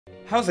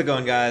How's it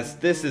going, guys?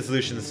 This is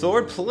Lucian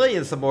Sword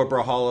playing some more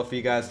Brawlhalla for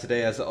you guys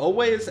today as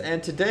always,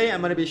 and today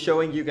I'm going to be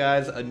showing you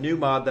guys a new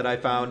mod that I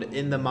found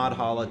in the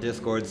Brawlhalla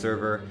Discord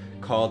server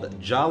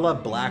called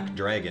Jhala Black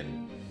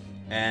Dragon.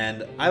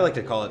 And I like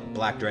to call it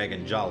Black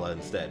Dragon Jhala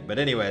instead. But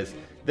anyways,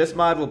 this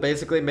mod will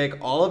basically make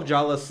all of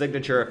Jhala's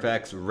signature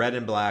effects red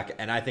and black,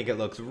 and I think it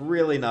looks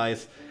really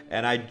nice.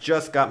 And I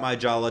just got my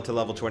Jhala to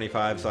level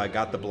 25, so I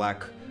got the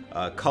black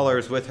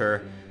colors with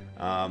her.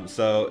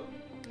 So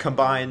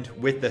combined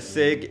with the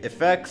SIG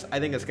effects, I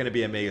think it's going to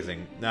be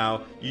amazing.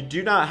 Now, you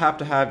do not have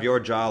to have your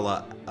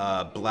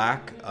Jhala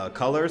black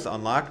colors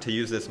unlocked to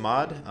use this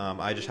mod.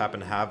 I just happen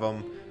to have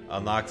them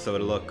unlocked so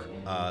it'll look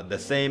the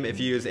same. If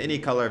you use any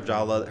color of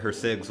Jhala, her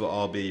SIGs will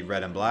all be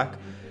red and black.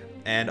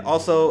 And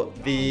also,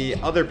 the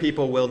other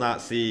people will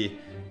not see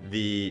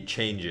the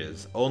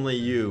changes. Only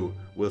you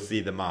will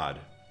see the mod,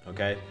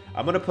 okay?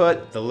 I'm going to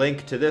put the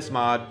link to this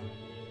mod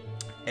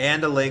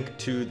and a link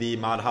to the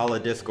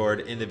Brawlhalla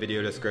Discord in the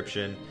video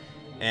description.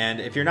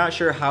 And if you're not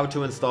sure how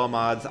to install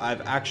mods,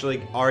 I've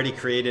actually already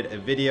created a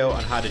video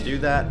on how to do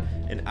that,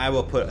 and I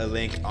will put a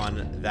link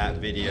on that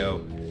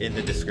video in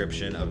the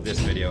description of this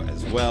video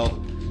as well.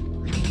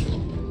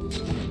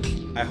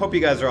 I hope you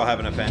guys are all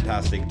having a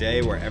fantastic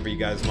day wherever you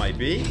guys might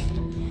be.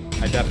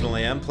 I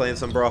definitely am playing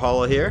some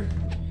Brawlhalla here.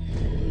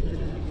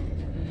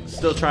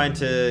 Still trying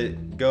to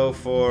go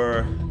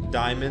for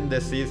Diamond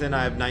this season.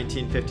 I have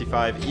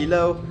 1955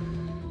 ELO.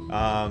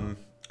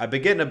 I've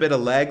been getting a bit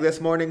of lag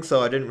this morning,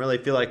 so I didn't really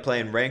feel like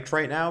playing ranked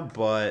right now,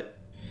 but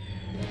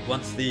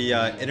once the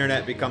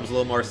internet becomes a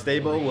little more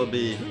stable, we'll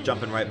be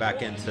jumping right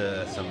back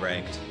into some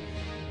ranked.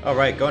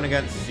 Alright, going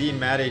against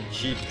C-Matted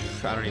Cheap.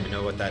 I don't even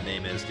know what that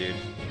name is, dude.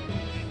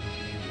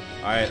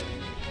 Alright,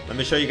 let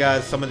me show you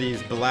guys some of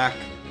these Black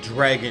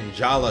Dragon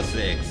Jhala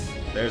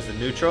SIGs. There's the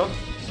neutral,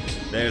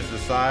 there's the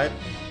side,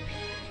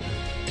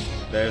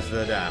 there's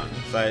the down.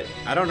 So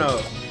I don't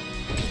know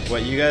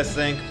what you guys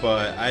think,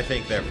 but I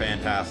think they're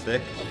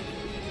fantastic.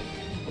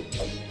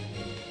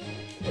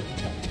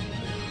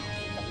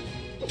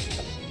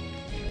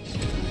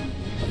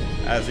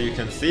 As you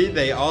can see,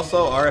 they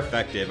also are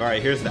effective.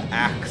 Alright, here's the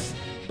Axe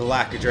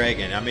Black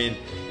Dragon. I mean,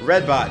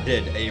 Redbot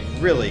did a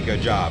really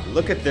good job.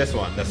 Look at this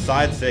one. The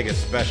side SIG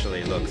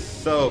especially looks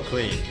so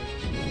clean.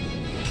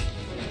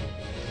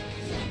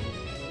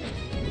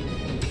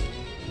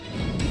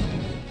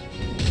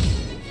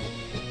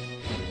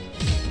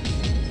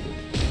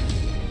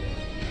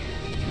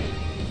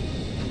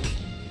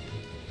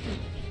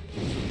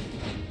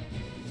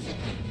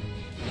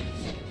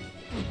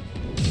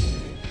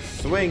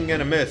 Swing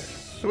and a miss.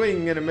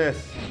 Swing and a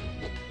miss.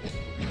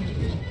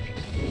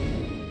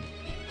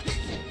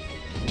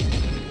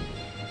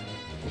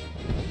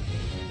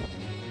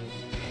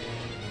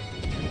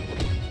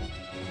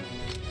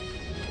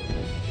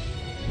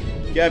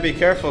 You gotta be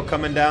careful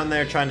coming down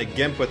there trying to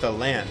gimp with a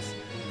lance.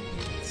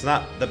 It's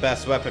not the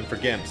best weapon for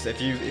gimps.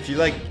 If you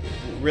like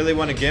really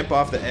want to gimp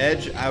off the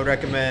edge, I would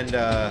recommend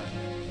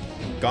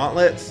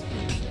gauntlets,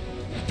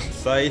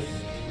 scythe,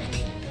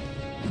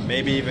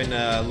 maybe even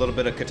a little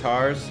bit of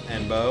katars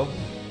and bow.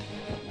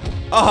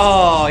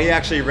 Oh, he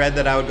actually read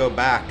that I would go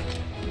back.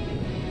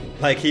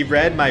 Like, he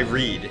read my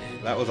read.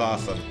 That was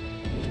awesome.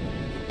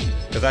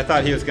 Because I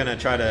thought he was going to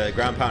try to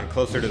ground pound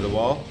closer to the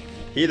wall.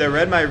 He either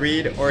read my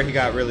read or he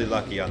got really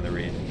lucky on the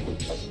read.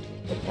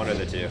 One of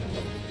the two.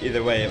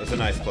 Either way, it was a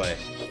nice play.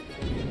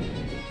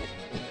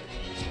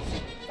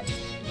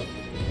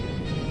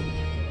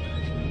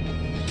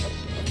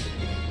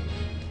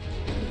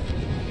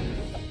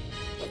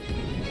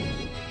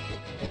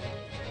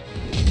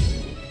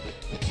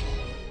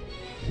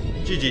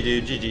 GG,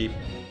 dude, GG.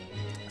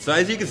 So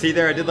as you can see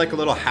there, I did like a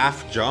little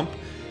half jump,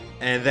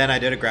 and then I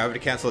did a gravity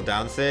cancel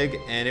down SIG,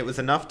 and it was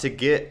enough to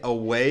get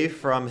away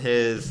from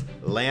his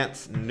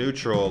lance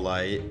neutral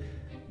light,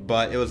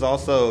 but it was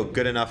also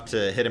good enough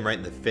to hit him right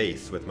in the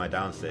face with my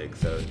down SIG.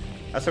 So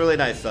that's a really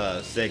nice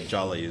SIG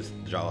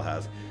Jhala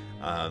has.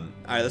 Alright,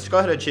 let's go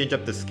ahead and change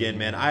up the skin,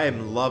 man. I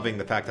am loving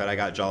the fact that I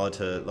got Jhala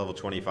to level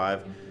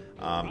 25.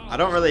 I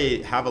don't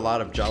really have a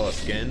lot of Jhala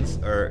skins,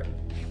 or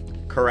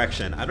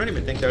correction, I don't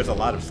even think there's a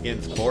lot of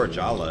skins for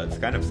Jhala. It's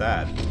kind of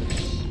sad.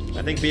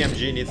 I think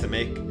BMG needs to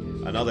make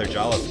another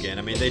Jhala skin.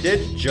 I mean, they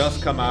did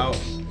just come out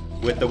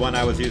with the one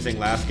I was using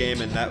last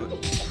game, and that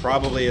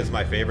probably is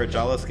my favorite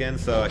Jhala skin,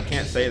 so I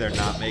can't say they're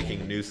not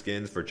making new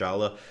skins for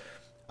Jhala.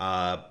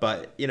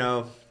 But, you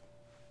know,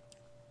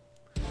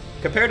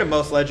 compared to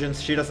most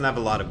Legends, she doesn't have a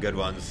lot of good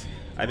ones.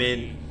 I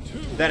mean,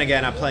 then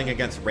again, I'm playing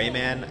against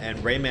Rayman, and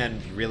Rayman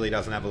really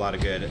doesn't have a lot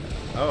of good...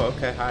 Oh,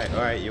 okay, hi.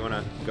 Alright, you want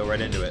to go right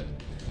into it.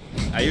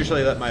 I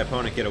usually let my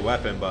opponent get a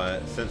weapon,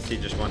 but since he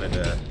just wanted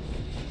to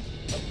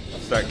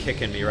start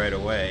kicking me right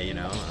away, you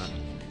know,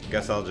 I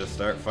guess I'll just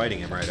start fighting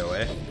him right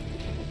away.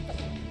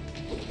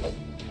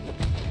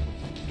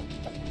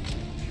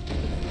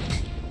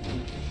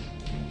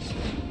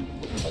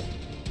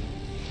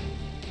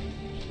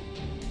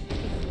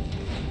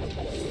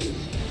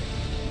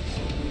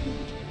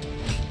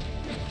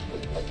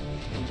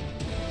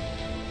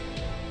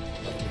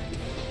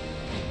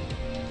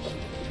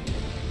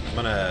 I'm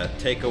gonna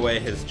take away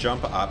his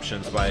jump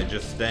options by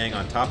just staying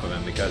on top of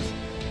him, because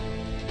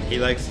he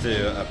likes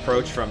to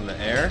approach from the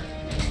air.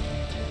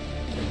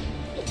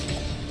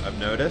 I've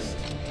noticed.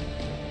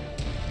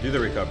 Do the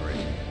recovery.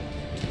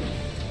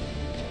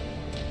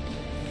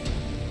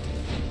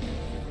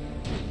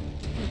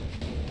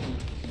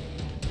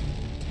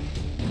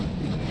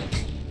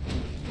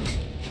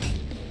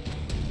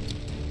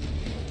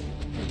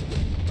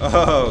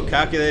 Oh,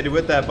 calculated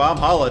with that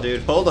Brawlhalla,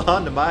 dude. Hold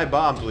on to my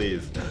bomb,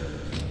 please.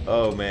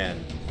 Oh,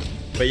 man.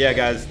 But yeah,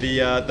 guys, the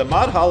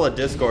Brawlhalla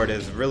Discord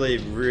is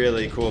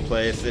really cool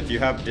place. If you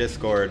have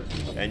Discord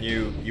and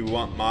you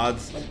want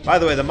mods. By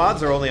the way, the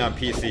mods are only on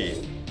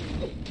PC.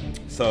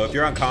 So if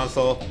you're on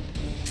console,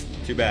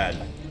 too bad.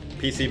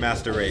 PC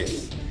Master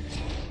Race.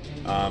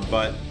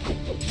 But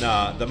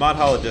nah, the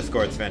Brawlhalla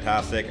Discord's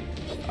fantastic.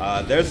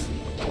 There's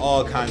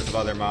all kinds of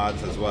other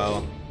mods as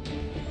well.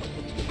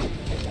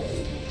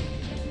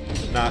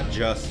 Not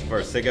just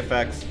for SIG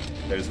effects.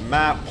 There's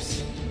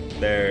maps,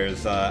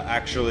 there's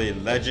actually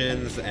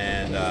legends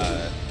and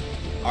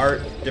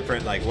art,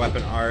 different like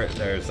weapon art.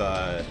 There's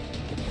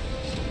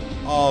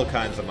all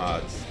kinds of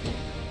mods.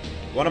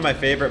 One of my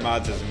favorite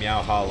mods is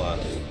Brawlhalla,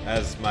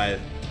 as my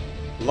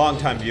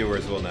longtime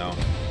viewers will know.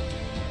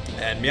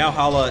 And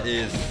Brawlhalla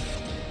is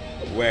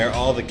where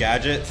all the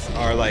gadgets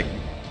are like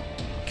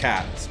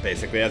cats,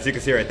 basically. As you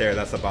can see right there,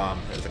 that's a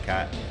bomb, there's a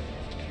cat.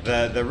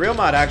 The real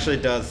mod actually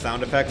does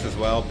sound effects as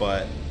well,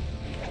 but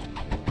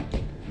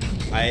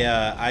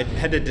I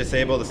had to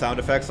disable the sound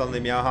effects on the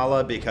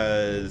Brawlhalla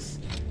because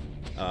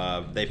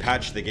they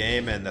patched the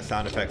game and the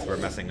sound effects were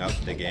messing up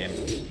the game.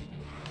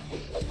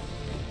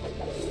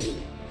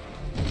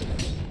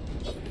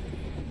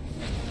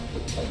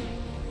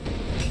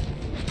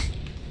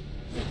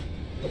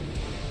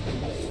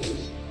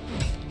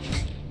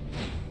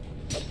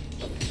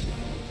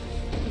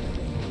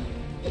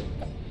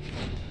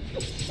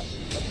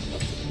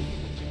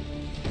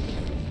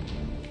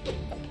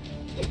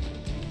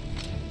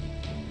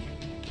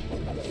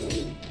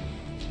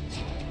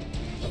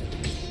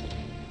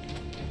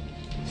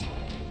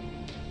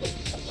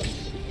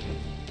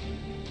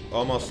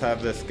 Almost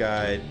have this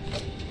guy.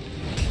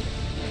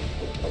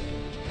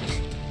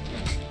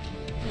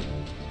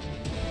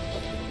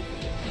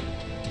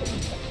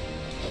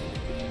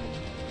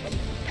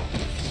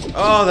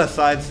 Oh, the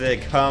side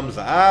sig comes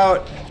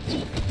out.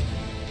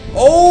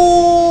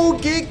 Oh,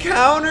 get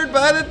countered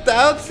by the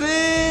down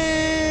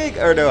sig.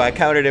 Or no, I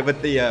countered it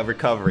with the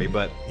recovery,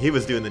 but he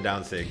was doing the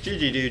down sig.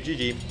 GG, dude,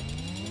 GG.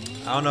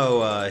 I don't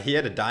know, he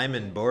had a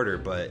diamond border,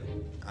 but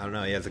I don't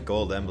know, he has a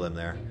gold emblem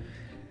there.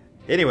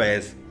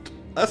 Anyways,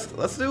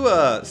 let's do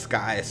a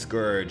Sky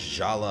Scourge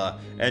Jhala,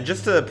 and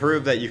just to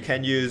prove that you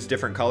can use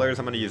different colors,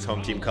 I'm gonna use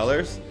home team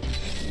colors.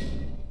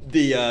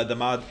 The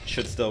mod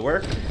should still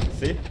work.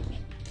 See,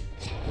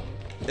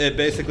 it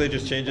basically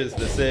just changes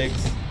the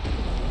SIG's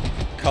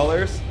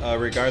colors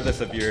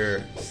regardless of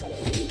your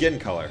skin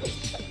color.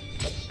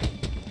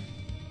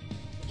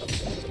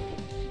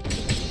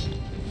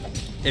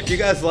 If you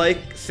guys like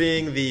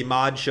seeing the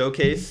mod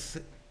showcase.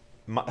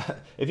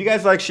 If you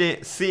guys like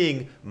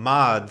seeing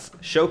mods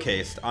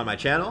showcased on my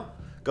channel,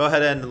 go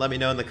ahead and let me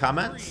know in the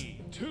comments.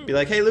 Be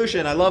like, hey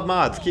Lucian, I love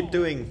mods. Keep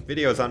doing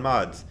videos on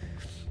mods.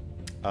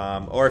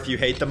 Or if you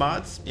hate the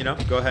mods, you know,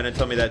 go ahead and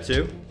tell me that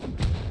too.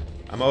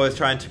 I'm always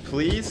trying to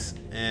please,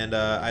 and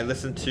I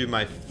listen to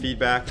my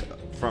feedback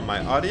from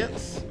my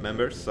audience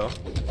members, so.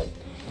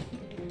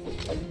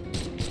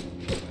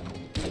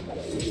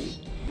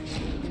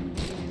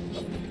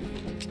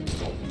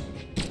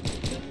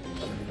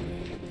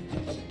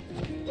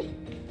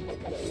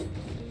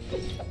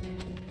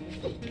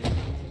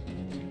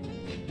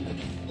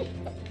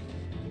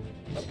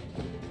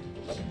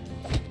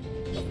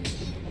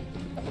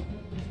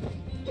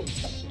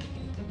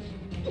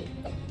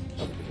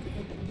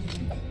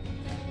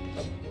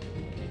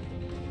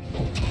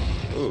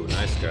 Ooh,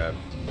 nice grab.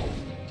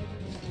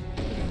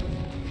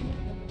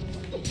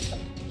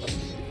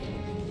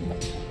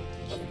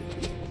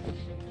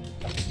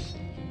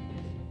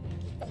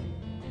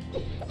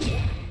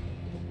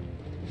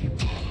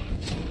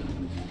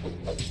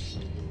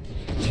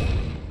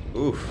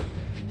 Oof.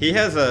 He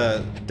has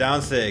a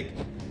down sig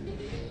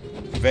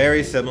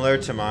very similar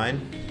to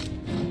mine.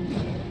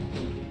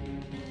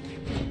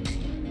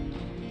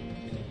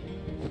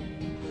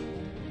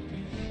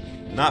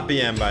 Not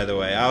BM, by the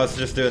way. I was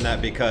just doing that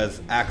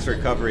because axe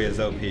recovery is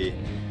OP.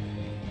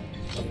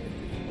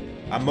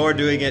 I'm more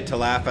doing it to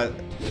laugh at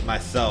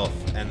myself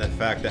and the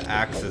fact that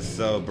axe is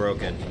so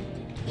broken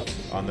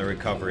on the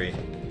recovery.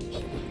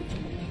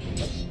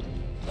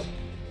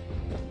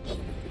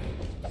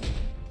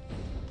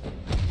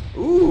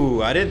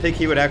 Ooh, I didn't think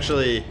he would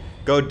actually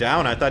go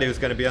down. I thought he was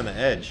going to be on the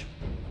edge.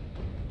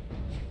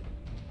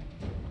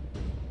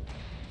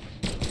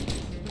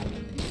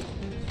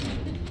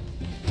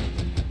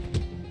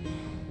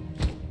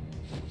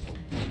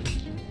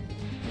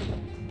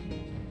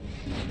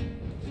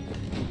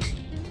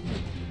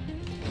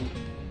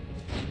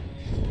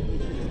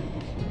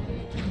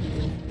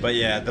 But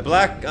yeah, the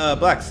black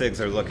SIGs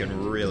are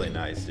looking really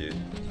nice, dude.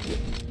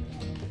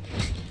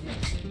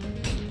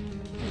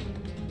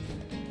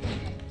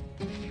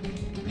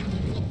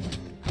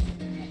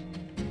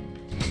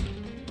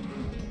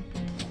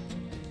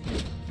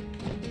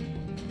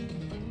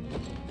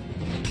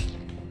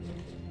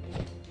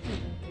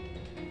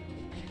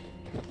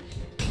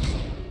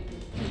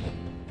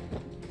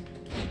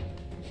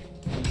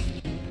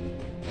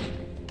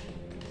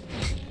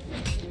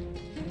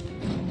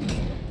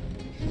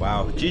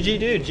 GG,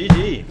 dude.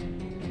 GG.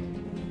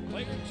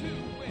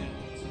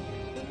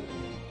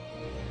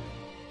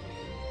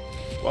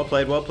 Well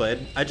played, well played.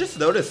 I just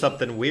noticed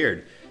something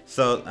weird.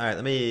 So, alright,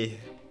 let me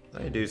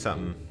do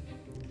something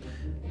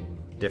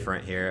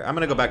different here. I'm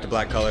gonna go back to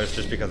black colors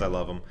just because I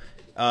love them.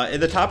 In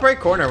the top right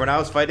corner, when I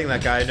was fighting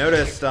that guy, I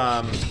noticed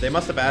they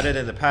must have added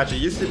in the patch. It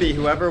used to be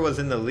whoever was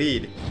in the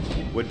lead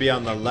would be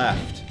on the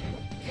left,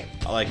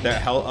 like their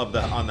health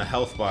on the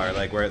health bar,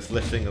 like where it's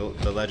lifting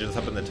the legends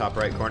up in the top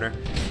right corner.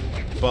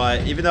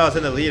 But even though I was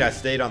in the lead, I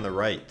stayed on the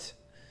right.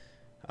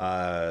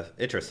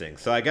 Interesting.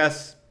 So I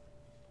guess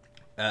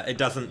it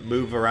doesn't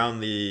move around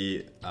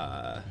the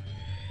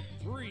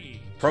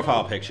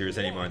profile pictures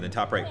anymore in the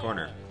top right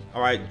corner.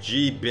 All right,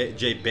 J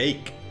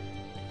Bake.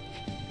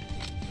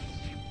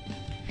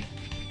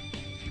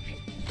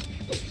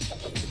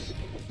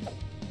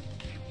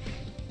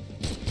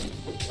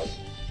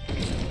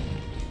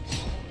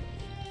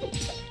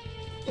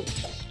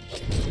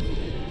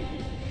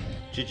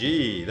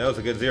 GG, that was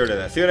a good 0 to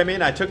that. See what I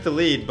mean? I took the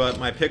lead, but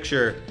my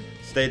picture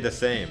stayed the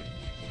same.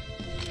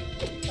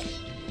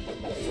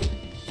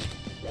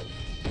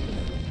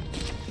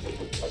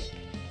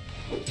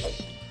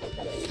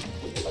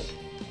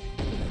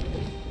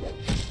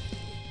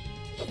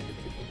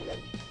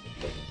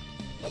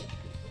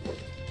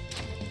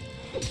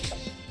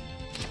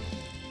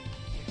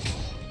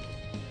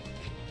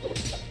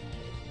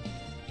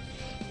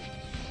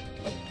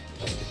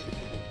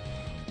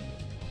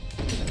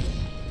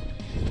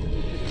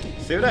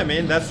 See what I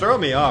mean? That's throwing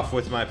me off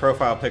with my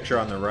profile picture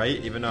on the right,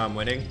 even though I'm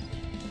winning.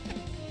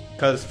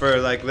 Because for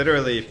like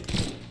literally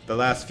the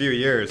last few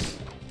years,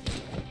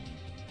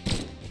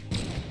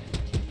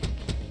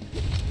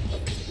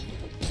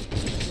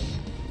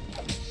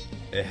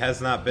 it has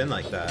not been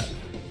like that.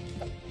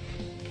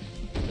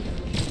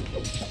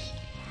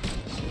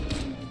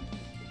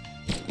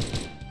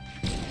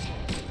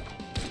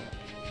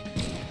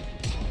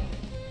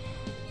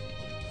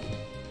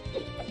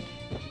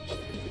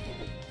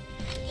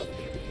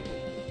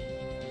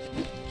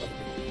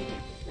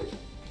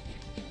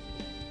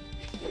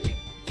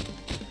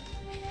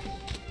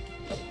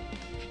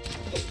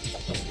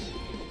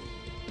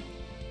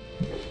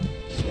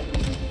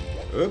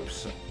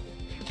 Oops.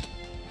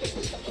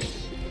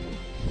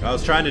 I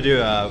was trying to do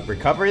a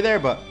recovery there,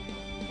 but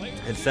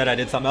instead I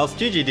did something else.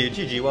 GG, dude.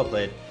 GG. Well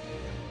played.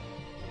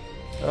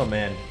 Oh,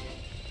 man.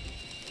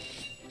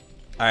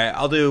 Alright,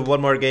 I'll do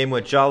one more game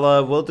with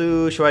Jhala. We'll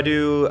do... Should I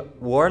do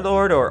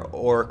Warlord or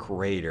Orc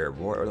Raider?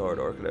 Warlord,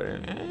 Orc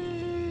Raider.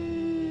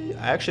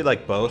 I actually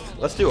like both.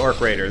 Let's do Orc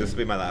Raider. This will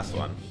be my last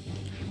one.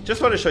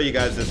 Just want to show you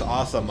guys this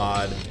awesome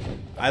mod.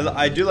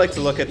 I do like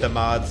to look at the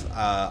mods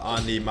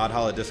on the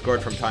Brawlhalla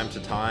Discord from time to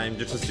time,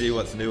 just to see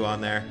what's new on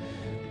there.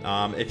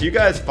 If you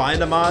guys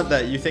find a mod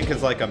that you think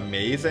is like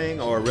amazing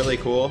or really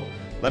cool,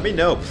 let me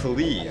know,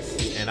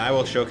 please, and I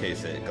will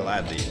showcase it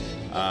gladly.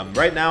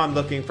 Right now I'm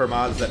looking for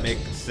mods that make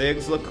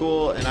SIGs look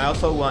cool, and I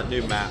also want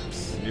new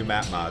maps, new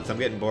map mods. I'm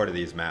getting bored of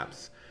these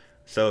maps.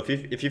 So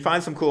if you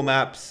find some cool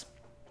maps,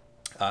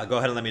 go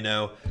ahead and let me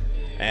know.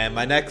 And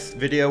my next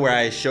video where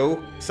I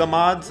show some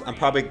mods, I'm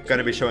probably going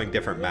to be showing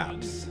different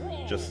maps.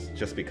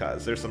 Just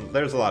because there's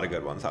a lot of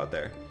good ones out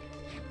there.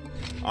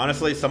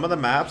 Honestly, some of the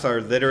maps are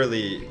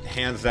literally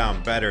hands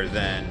down better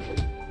than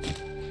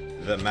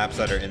the maps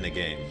that are in the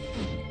game.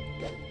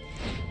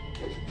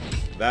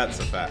 That's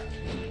a fact.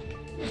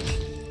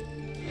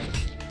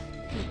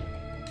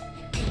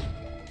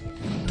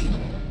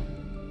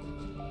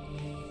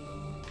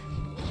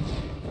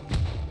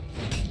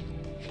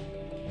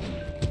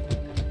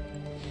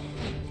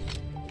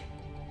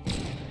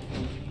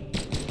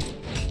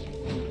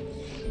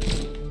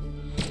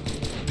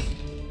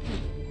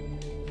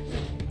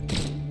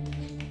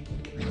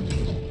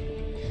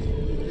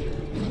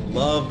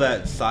 Love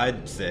that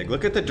side sig.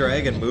 Look at the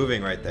dragon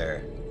moving right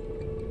there.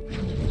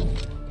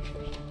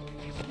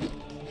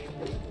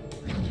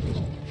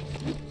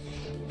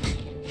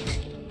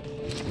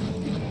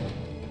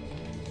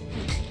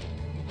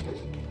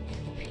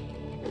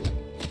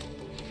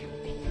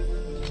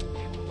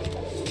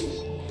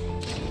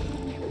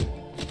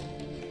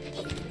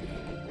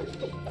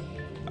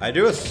 I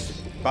do a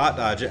spot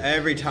dodge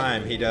every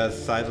time he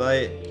does side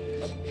light.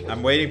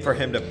 I'm waiting for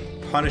him to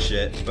punish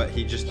it, but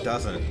he just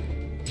doesn't.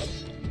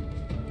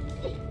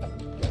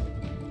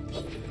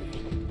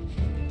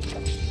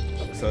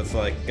 So it's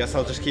like, guess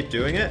I'll just keep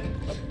doing it.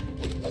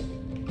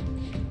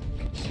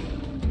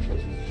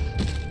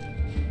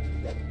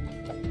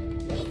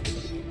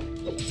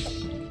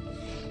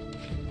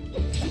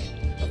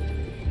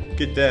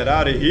 Get that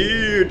out of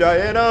here,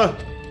 Diana!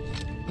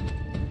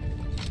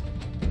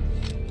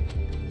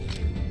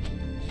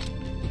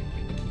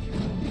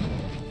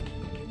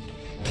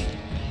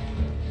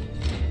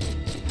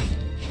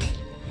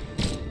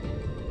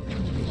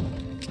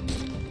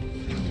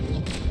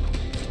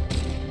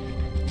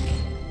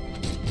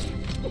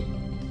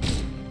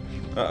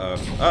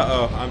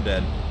 Uh-oh, I'm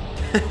dead.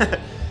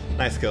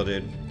 Nice kill,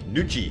 dude.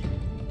 Nucci.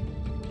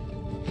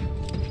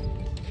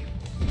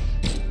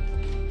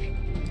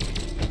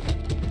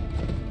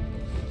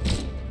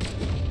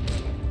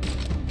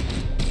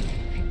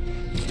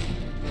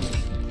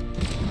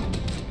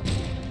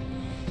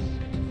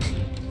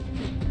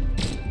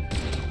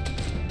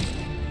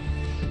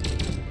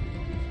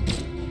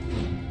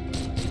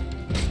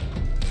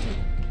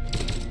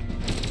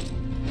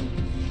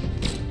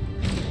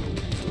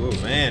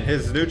 man,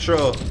 his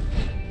neutral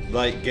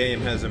light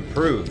game has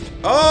improved.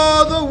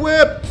 Oh, the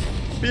whip!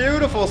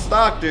 Beautiful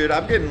stock, dude.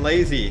 I'm getting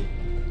lazy.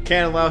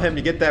 Can't allow him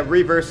to get that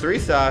reverse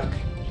restock.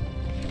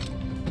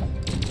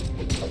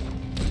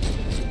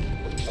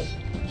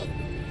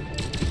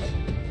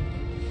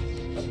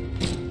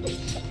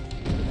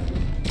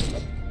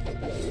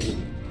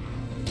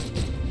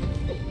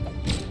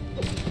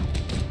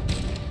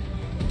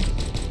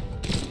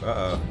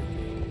 Uh-oh.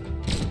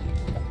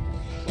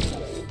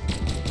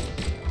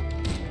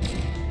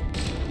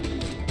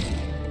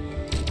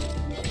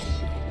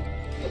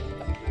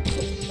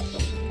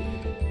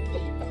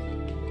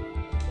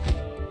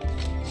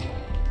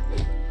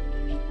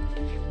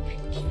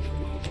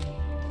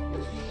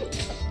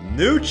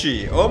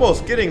 Nucci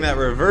almost getting that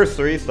reverse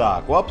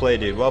restock. Well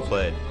played, dude. Well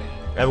played.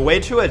 And way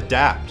to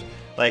adapt.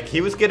 Like,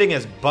 he was getting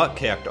his butt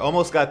kicked.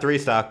 Almost got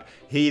 3-stocked.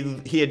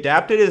 He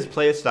adapted his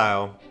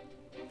playstyle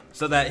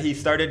so that he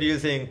started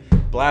using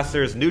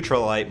Blaster's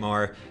neutral light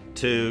more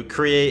to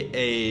create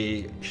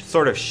a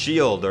sort of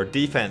shield or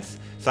defense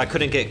so I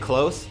couldn't get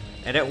close.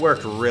 And it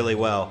worked really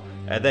well.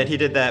 And then he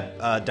did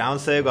that down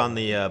sig on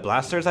the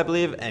Blasters, I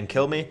believe, and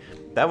killed me.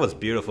 That was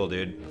beautiful,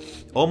 dude.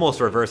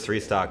 Almost reverse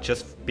restock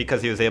just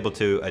because he was able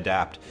to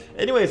adapt.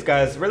 Anyways,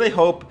 guys, really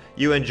hope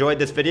you enjoyed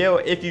this video.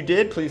 If you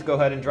did, please go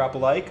ahead and drop a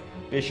like.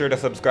 Be sure to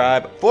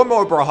subscribe for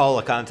more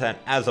Brawlhalla content.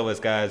 As always,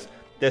 guys,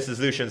 this is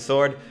Lucian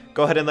Sword.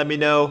 Go ahead and let me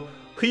know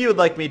who you would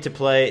like me to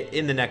play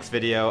in the next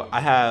video.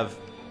 I have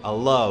a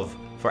love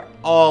for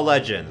all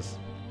legends,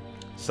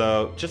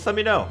 so just let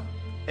me know.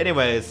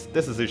 Anyways,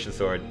 this is Lucian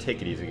Sword.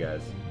 Take it easy,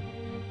 guys.